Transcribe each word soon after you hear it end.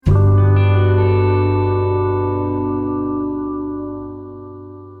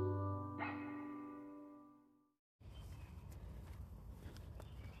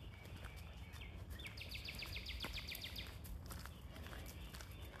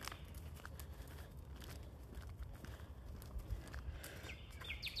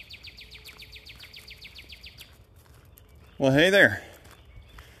Well, hey there.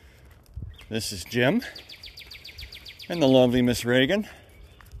 This is Jim and the lovely Miss Reagan.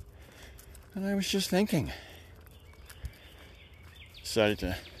 And I was just thinking. Decided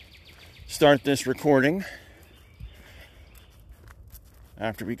to start this recording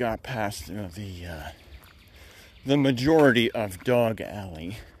after we got past the majority of Dog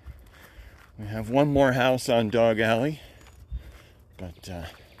Alley. We have one more house on Dog Alley, but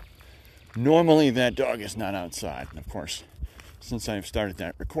normally that dog is not outside. And of course, since I've started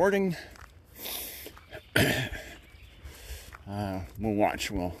that recording, we'll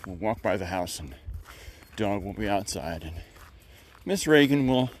watch. We'll walk by the house, and dog will be outside, and Miss Reagan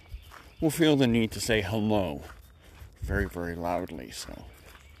will feel the need to say hello very, very loudly. So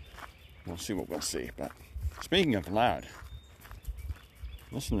we'll see what we'll see. But speaking of loud,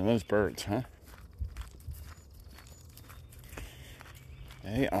 listen to those birds, huh?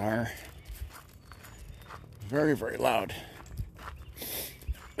 They are very, very loud.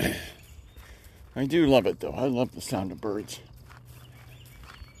 I do love it, though. I love the sound of birds,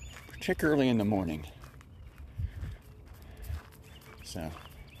 particularly in the morning. So, I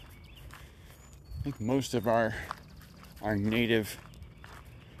think most of our native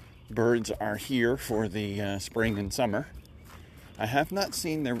birds are here for the spring and summer. I have not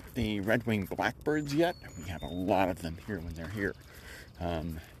seen the red-winged blackbirds yet. We have a lot of them here when they're here.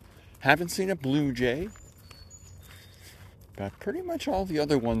 Haven't seen a blue jay. But pretty much all the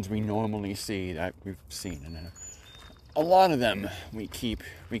other ones we normally see that we've seen, and a lot of them we keep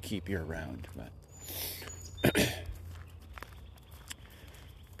year round. But the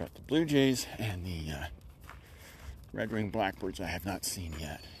blue jays and the red-winged blackbirds I have not seen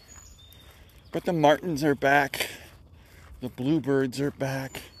yet. But the martins are back, the bluebirds are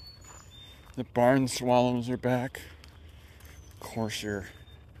back, the barn swallows are back. Of course, your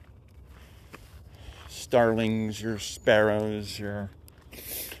starlings, your sparrows, your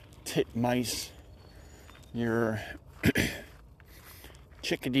titmice, your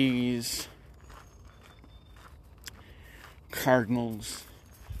chickadees, cardinals,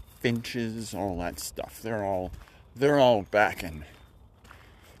 finches, all that stuff. They're all back and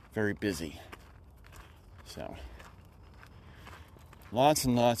very busy. So lots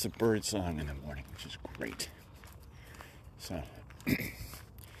and lots of bird song in the morning, which is great. So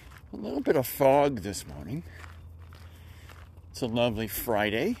a little bit of fog this morning. It's a lovely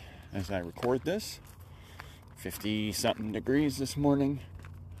Friday as I record this. 50-something degrees this morning.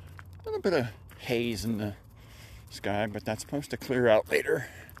 A little bit of haze in the sky, but that's supposed to clear out later.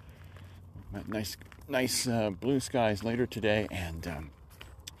 Nice blue skies later today, and I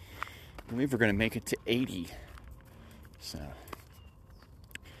believe we're going to make it to 80. So,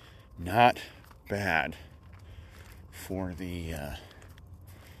 not bad for the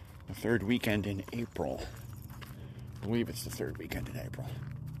third weekend in April. I believe it's the third weekend in April.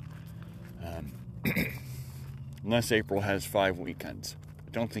 Unless April has 5 weekends.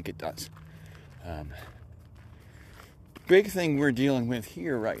 I don't think it does. Big thing we're dealing with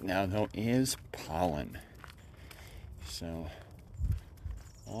here right now, though, is pollen. So,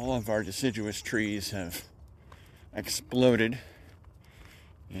 all of our deciduous trees have exploded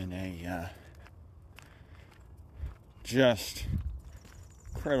in a just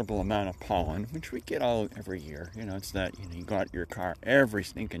incredible amount of pollen, which we get all every year. You know, it's that you go out your car every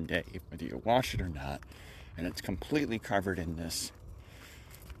stinking day, whether you wash it or not, and it's completely covered in this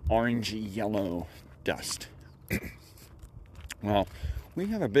orangey yellow dust. Well, we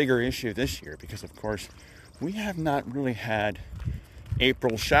have a bigger issue this year because, of course, we have not really had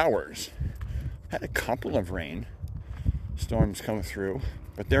April showers. Had a couple of rain storms come through,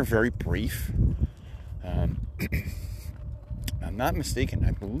 but they're very brief. I'm not mistaken,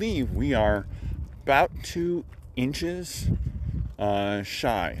 I believe we are about 2 inches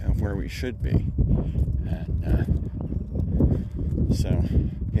shy of where we should be. And so,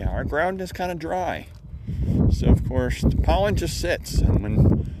 yeah, our ground is kind of dry. So, of course, the pollen just sits. And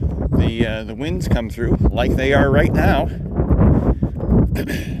when the winds come through, like they are right now,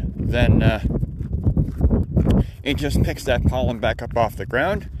 then it just picks that pollen back up off the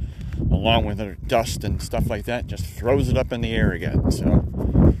ground, along with the dust and stuff like that, just throws it up in the air again. So,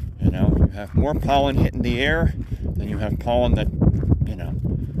 you have more pollen hitting the air than you have pollen that,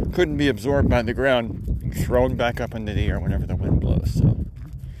 couldn't be absorbed by the ground, thrown back up into the air whenever the wind blows. So,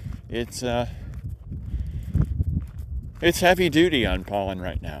 it's heavy duty on pollen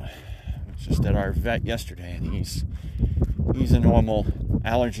right now. I was just at our vet yesterday, and he's a normal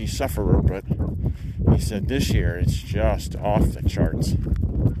allergy sufferer, but he said this year it's just off the charts.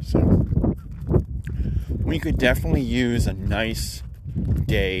 So we could definitely use a nice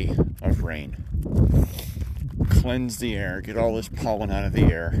day of rain. cleanse the air, get all this pollen out of the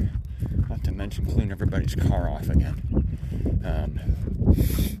air, not to mention clean everybody's car off again.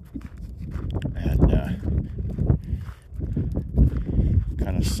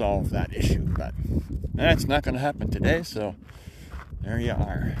 Kind of solve that issue, but that's not going to happen today, so there you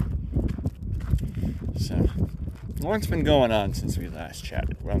are. So, what's been going on since we last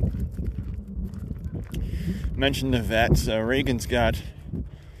chatted? Well, mentioned the vets. Reagan's got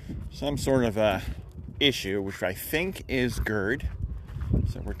some sort of a issue, which I think is GERD.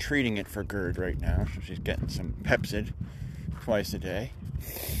 So we're treating it for GERD right now. So she's getting some Pepsid twice a day.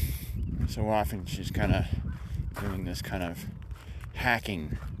 So often she's kind of doing this kind of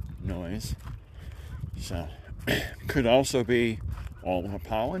hacking noise. So could also be all the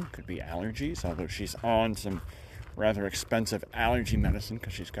pollen, could be allergies, although she's on some rather expensive allergy medicine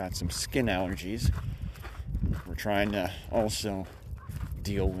because she's got some skin allergies we're trying to also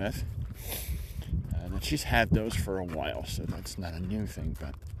deal with. And she's had those for a while, so that's not a new thing,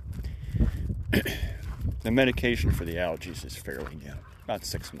 but the medication for the allergies is fairly new, about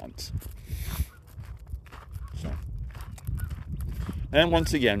 6 months. So, and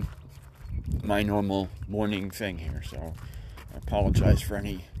once again, my normal morning thing here, so I apologize for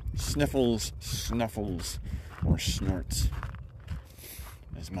any sniffles, snuffles, or snorts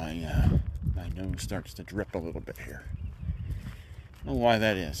as my nose starts to drip a little bit here. I don't know why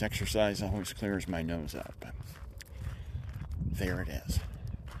that is. Exercise always clears my nose out, but there it is.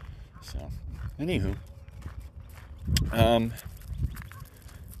 So, anywho,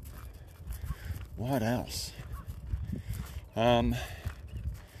 what else? Well,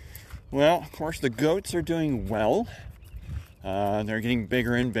 of course, the goats are doing well. They're getting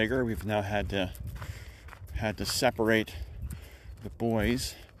bigger and bigger. We've now had to separate the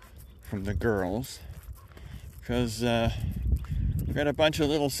boys from the girls because we've got a bunch of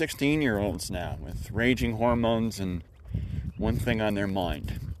little 16-year-olds now with raging hormones and one thing on their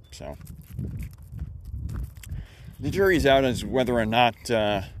mind. So the jury's out as whether or not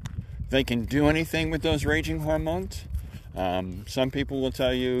they can do anything with those raging hormones. Some people will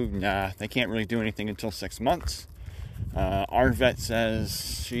tell you, nah, they can't really do anything until 6 months. Our vet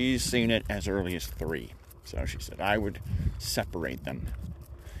says she's seen it as early as 3. So she said I would separate them.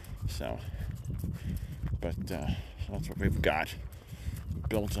 So, but that's what we've got.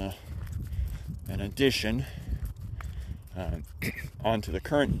 Built an addition onto the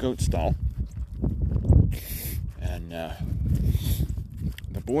current goat stall. And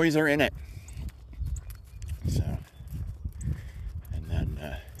the boys are in it. So, and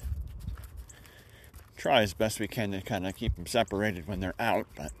then try as best we can to kind of keep them separated when they're out,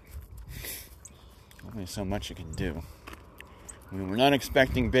 but only so much you can do. I mean, we're not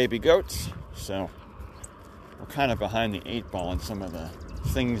expecting baby goats, so we're kind of behind the 8 ball on some of the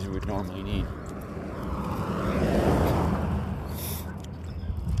things we would normally need.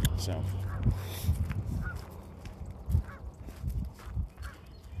 So,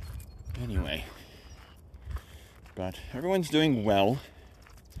 anyway, but everyone's doing well.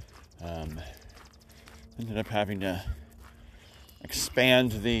 Ended up having to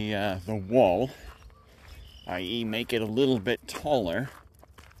expand the wall, i.e. make it a little bit taller,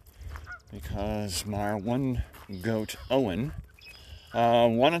 because my one goat, Owen,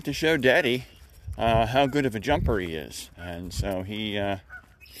 wanted to show Daddy how good of a jumper he is. And so he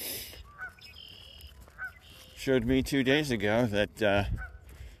showed me 2 days ago that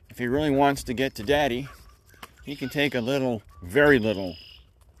if he really wants to get to Daddy, he can take a little, very little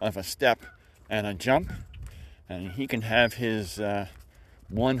of a step and a jump, and he can have his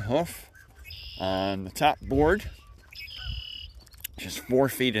one hoof on the top board, just 4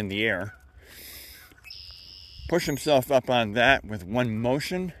 feet in the air, push himself up on that with one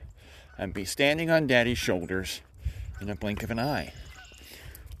motion, and be standing on Daddy's shoulders in a blink of an eye,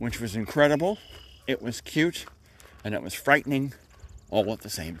 which was incredible. It was cute, and it was frightening all at the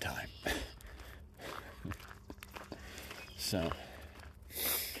same time. So,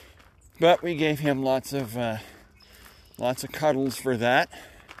 but we gave him lots of cuddles for that.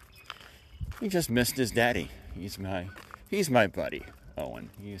 He just missed his daddy. He's my buddy, Owen.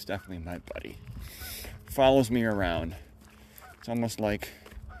 He is definitely my buddy. Follows me around. It's almost like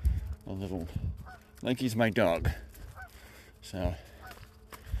he's my dog. So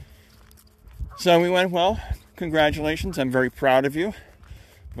we went, well, congratulations. I'm very proud of you.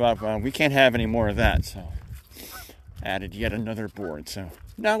 But we can't have any more of that. So added yet another board. So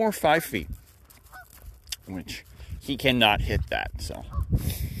now we're 5 feet, which he cannot hit that. So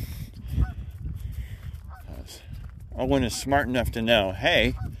Owen is smart enough to know,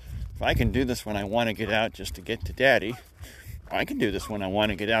 hey, if I can do this when I want to get out just to get to Daddy, I can do this when I want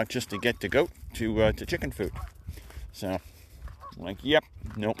to get out just to get to goat to chicken food. So, I'm like, yep,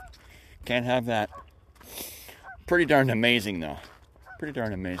 nope, can't have that. Pretty darn amazing, though. Pretty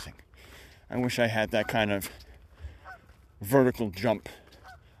darn amazing. I wish I had that kind of vertical jump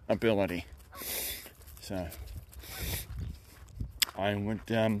ability. So, I would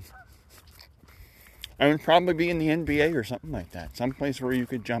probably be in the NBA or something like that. Someplace where you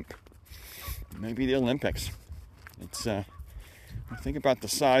could jump. Maybe the Olympics. It's, think about the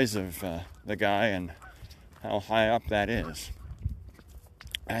size of the guy and how high up that is.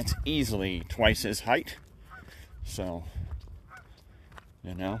 That's easily twice his height. So,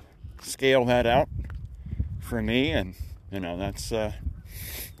 scale that out for me, and, that's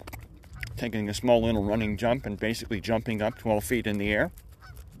taking a small little running jump and basically jumping up 12 feet in the air.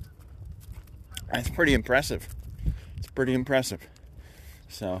 That's pretty impressive. It's pretty impressive.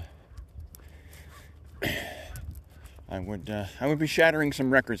 So, I would be shattering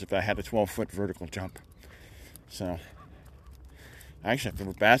some records if I had a 12-foot vertical jump. So, actually, if it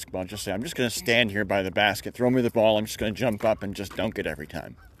were basketball, just say, I'm just going to stand here by the basket, throw me the ball, I'm just going to jump up and just dunk it every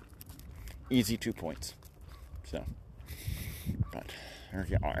time. Easy 2 points. So, but there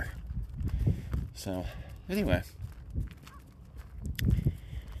you are. So, anyway.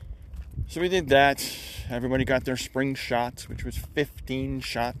 So we did that. Everybody got their spring shots, which was 15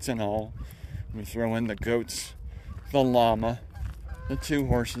 shots in all. We throw in the goats, the llama, the 2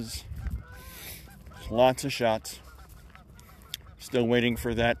 horses. Lots of shots. Still waiting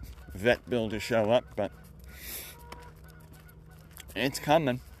for that vet bill to show up, but it's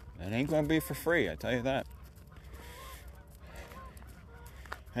coming. It ain't going to be for free, I tell you that.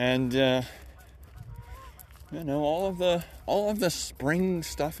 And all of the spring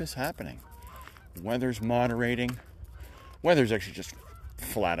stuff is happening. Weather's moderating. Weather's actually just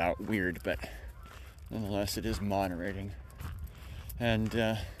flat out weird, but nonetheless, it is moderating.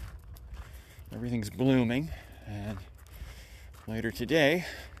 And everything's blooming. And later today,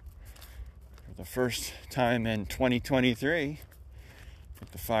 for the first time in 2023, I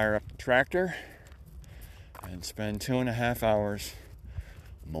have to fire up the tractor and spend 2.5 hours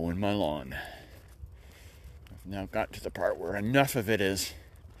mowing my lawn. I've now got to the part where enough of it is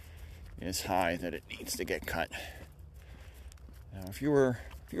high that it needs to get cut. Now, if you were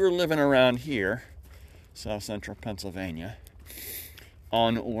living around here, South Central Pennsylvania,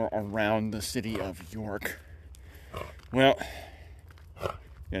 on or around the city of York, well,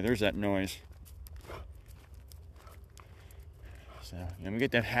 yeah, there's that noise. So, we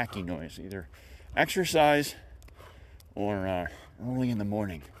get that hacky noise, either exercise or early in the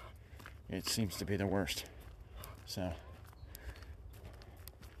morning. It seems to be the worst. So,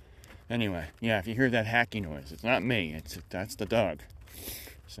 anyway, yeah, if you hear that hacky noise, it's not me, that's the dog.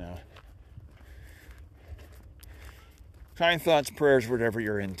 So, kind thoughts, prayers, whatever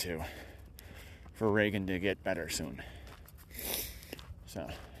you're into, for Reagan to get better soon. So,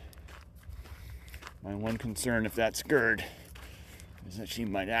 my one concern, if that's GERD, is that she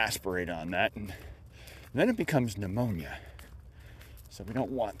might aspirate on that, and then it becomes pneumonia. So we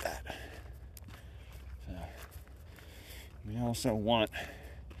don't want that. So, we also want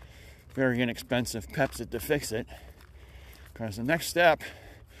very inexpensive Pepsid to fix it, because the next step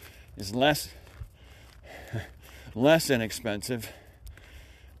is less inexpensive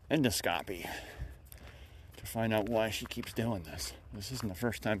endoscopy to find out why she keeps doing this. This isn't the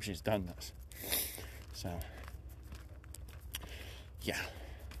first time she's done this. So, yeah.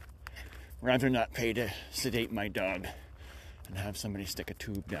 Rather not pay to sedate my dog and have somebody stick a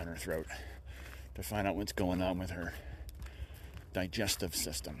tube down her throat to find out what's going on with her digestive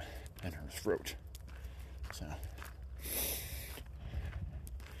system and her throat. So,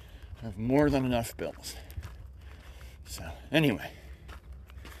 I have more than enough bills. So, anyway.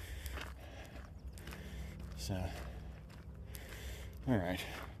 So, alright.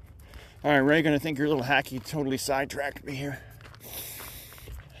 Alright, Reagan, I think your little hacky totally sidetracked me here.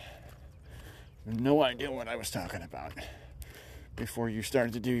 No idea what I was talking about before you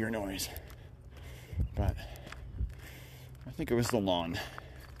started to do your noise. But I think it was the lawn.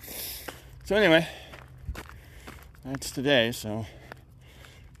 So anyway, that's today, so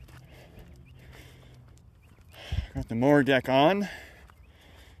got the mower deck on.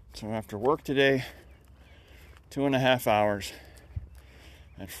 So after work today, 2.5 hours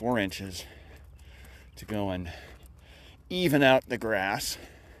at 4 inches to go and even out the grass.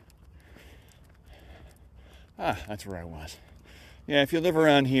 That's where I was. Yeah, if you live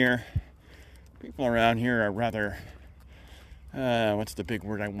around here, people around here are rather, what's the big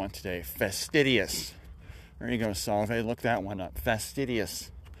word I want today? Fastidious. There you go, Salve. Look that one up.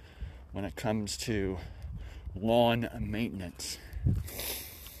 Fastidious when it comes to lawn maintenance.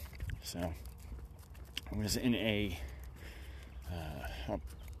 So, was in a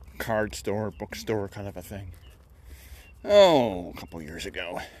card store, bookstore kind of a thing. A couple years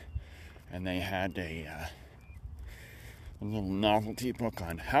ago. And they had a little novelty book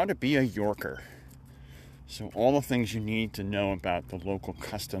on how to be a Yorker. So all the things you need to know about the local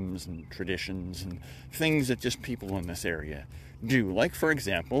customs and traditions and things that just people in this area do. Like, for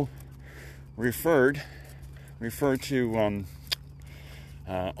example, refer to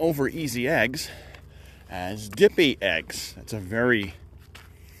over easy eggs as dippy eggs. That's a very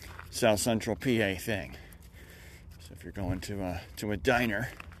South Central PA thing. So if you're going to a diner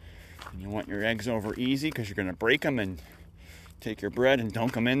and you want your eggs over easy because you're going to break them and take your bread and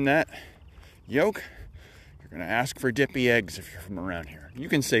dunk them in that yolk, you're going to ask for dippy eggs if you're from around here. You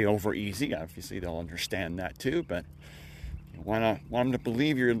can say over easy. Obviously, they'll understand that too, but you want them to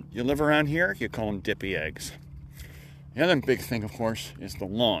believe you live around here, you call them dippy eggs. The other big thing, of course, is the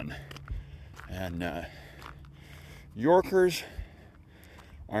lawn. And Yorkers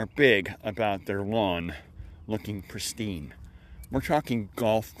are big about their lawn looking pristine. We're talking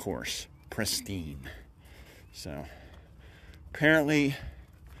golf course pristine. So apparently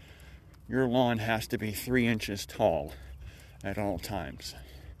your lawn has to be 3 inches tall at all times.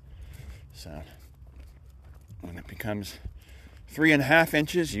 So when it becomes 3.5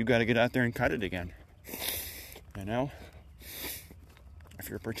 inches, you got to get out there and cut it again. You know, if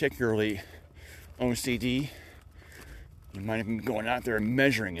you're particularly OCD, you might even be going out there and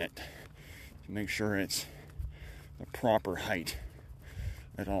measuring it to make sure it's the proper height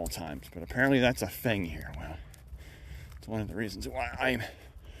at all times. But apparently that's a thing here. Well, it's one of the reasons why I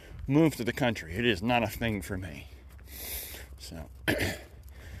moved to the country. It is not a thing for me. So, as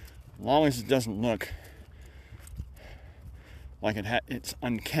long as it doesn't look like it's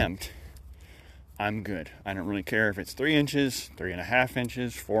unkempt, I'm good. I don't really care if it's 3 inches, 3.5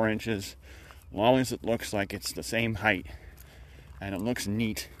 inches, 4 inches. As long as it looks like it's the same height and it looks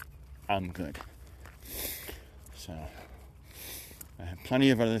neat, I'm good. So, I have plenty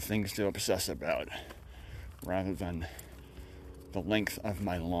of other things to obsess about rather than the length of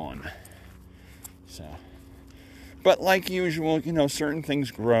my lawn. So, but like usual, you know, certain things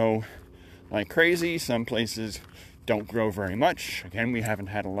grow like crazy. Some places don't grow very much. Again, we haven't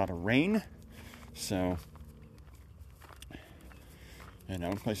had a lot of rain. So, you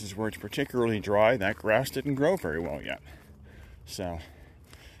know, places where it's particularly dry, that grass didn't grow very well yet. So,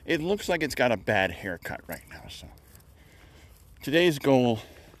 it looks like it's got a bad haircut right now. So, today's goal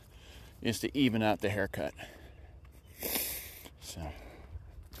is to even out the haircut. So,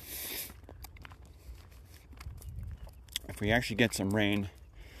 if we actually get some rain,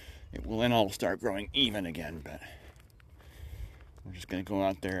 it will then all start growing even again. But we're just going to go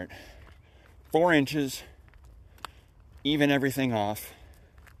out there at 4 inches, even everything off.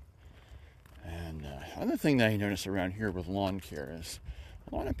 And other thing that I notice around here with lawn care is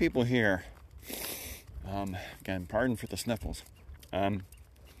a lot of people here, again, pardon for the sniffles,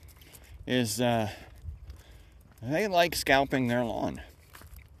 they like scalping their lawn.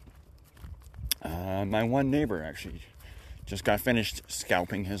 My one neighbor actually just got finished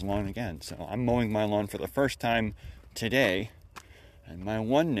scalping his lawn again. So I'm mowing my lawn for the first time today. And my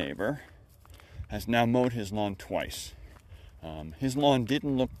one neighbor has now mowed his lawn twice. His lawn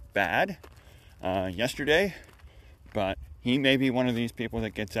didn't look bad yesterday, but he may be one of these people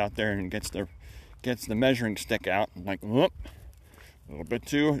that gets out there and gets the measuring stick out and like, whoop, a little bit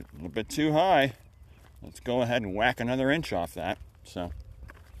too high. Let's go ahead and whack another inch off that. So,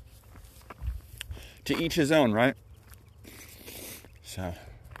 to each his own, right? So,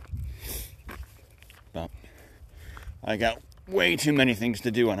 but I got way too many things to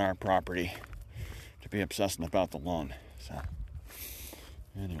do on our property to be obsessing about the lawn. So,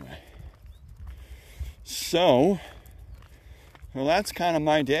 anyway. So, well, that's kind of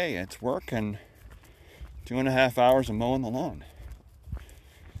my day. It's work and 2.5 hours of mowing the lawn.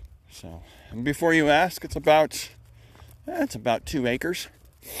 So, and before you ask, it's about 2 acres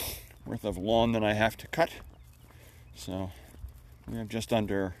worth of lawn that I have to cut. So, we have just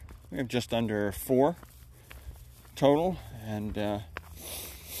under 4 total, and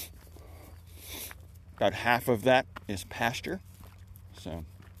about half of that is pasture. So,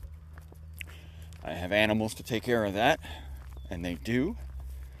 I have animals to take care of that, and they do.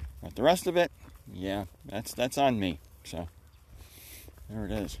 But the rest of it, yeah, that's on me. So, there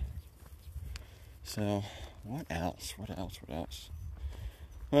it is. So, what else?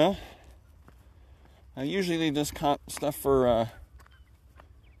 Well, I usually leave this stuff for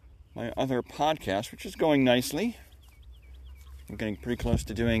my other podcast, which is going nicely. I'm getting pretty close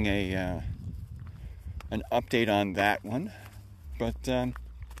to doing an update on that one. But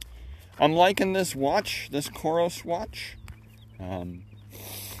I'm liking this watch, this Coros watch.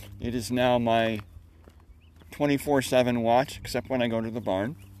 It is now my 24/7 watch, except when I go to the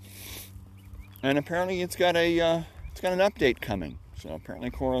barn. And apparently it's got an update coming. So apparently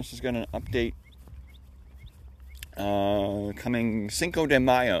Coros has got an update coming Cinco de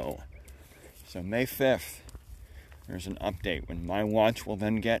Mayo. So May 5th, there's an update when my watch will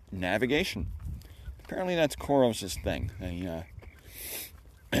then get navigation. Apparently that's Coros' thing. They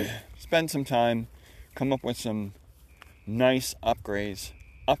spend some time, come up with some nice upgrades,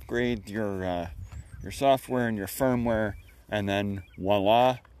 upgrade your software and your firmware, and then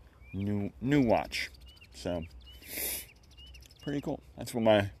voila, new watch. So pretty cool. That's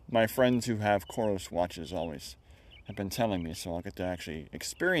what my friends who have Coros watches always have been telling me. So I'll get to actually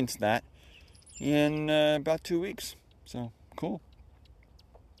experience that in about 2 weeks. So cool.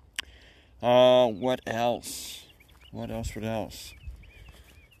 What else? What else?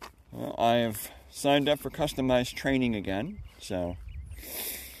 Well, I've signed up for customized training again, so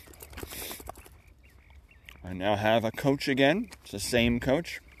I now have a coach again. It's the same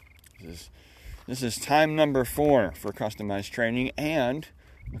coach. This is time number 4 for customized training, and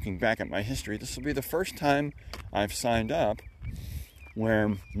looking back at my history, this will be the first time I've signed up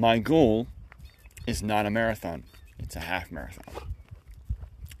where my goal is not a marathon. It's a half marathon.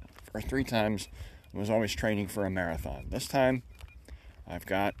 For 3 times, I was always training for a marathon. This time, I've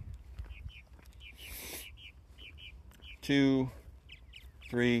got 3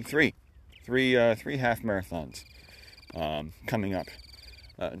 half marathons coming up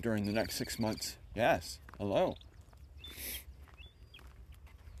during the next 6 months. Yes, hello.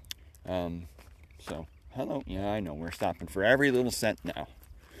 So, hello. Yeah, I know, we're stopping for every little cent now.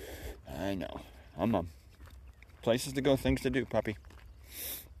 I know. Places to go, things to do, puppy.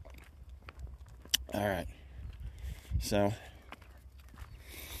 Alright. So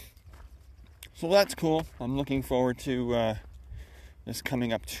that's cool. I'm looking forward to this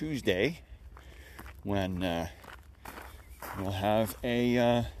coming up Tuesday when we'll have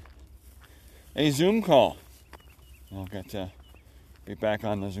a Zoom call. I'll get to be back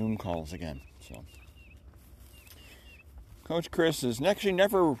on the Zoom calls again. So Coach Chris has actually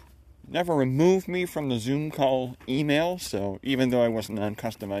never removed me from the Zoom call email, so even though I wasn't on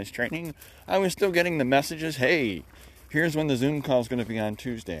customized training, I was still getting the messages, hey, here's when the Zoom call is going to be on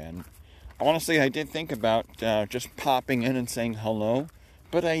Tuesday. And honestly, I did think about just popping in and saying hello,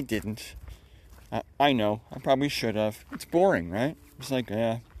 but I didn't. I know, I probably should have. It's boring, right? It's like,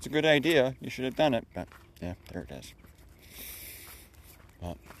 yeah, it's a good idea, you should have done it, but yeah, there it is.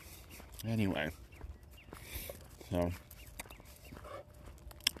 Well, anyway, so,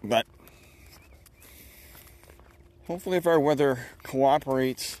 but hopefully if our weather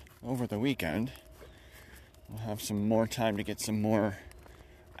cooperates over the weekend, we'll have some more time to get some more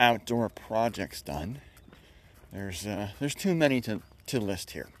outdoor projects done. There's too many to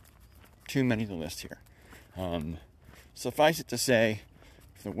list here. Suffice it to say,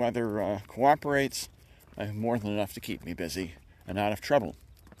 if the weather cooperates, I have more than enough to keep me busy and out of trouble.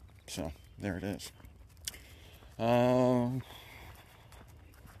 So, there it is. I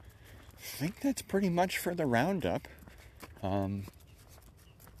think that's pretty much for the roundup.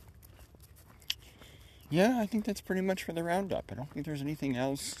 Yeah, I think that's pretty much for the roundup. I don't think there's anything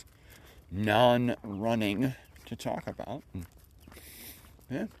else non-running to talk about.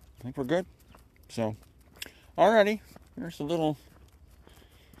 Yeah, I think we're good. So, alrighty, here's a little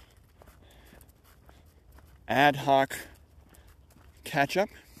ad hoc catch-up.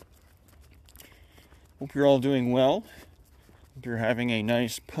 Hope you're all doing well. Hope you're having a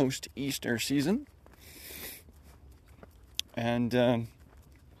nice post-Easter season. And hope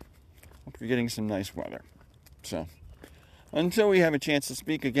you're getting some nice weather. So, until we have a chance to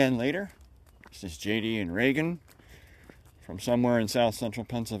speak again later, this is JD and Reagan from somewhere in South Central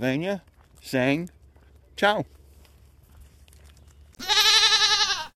Pennsylvania saying ciao.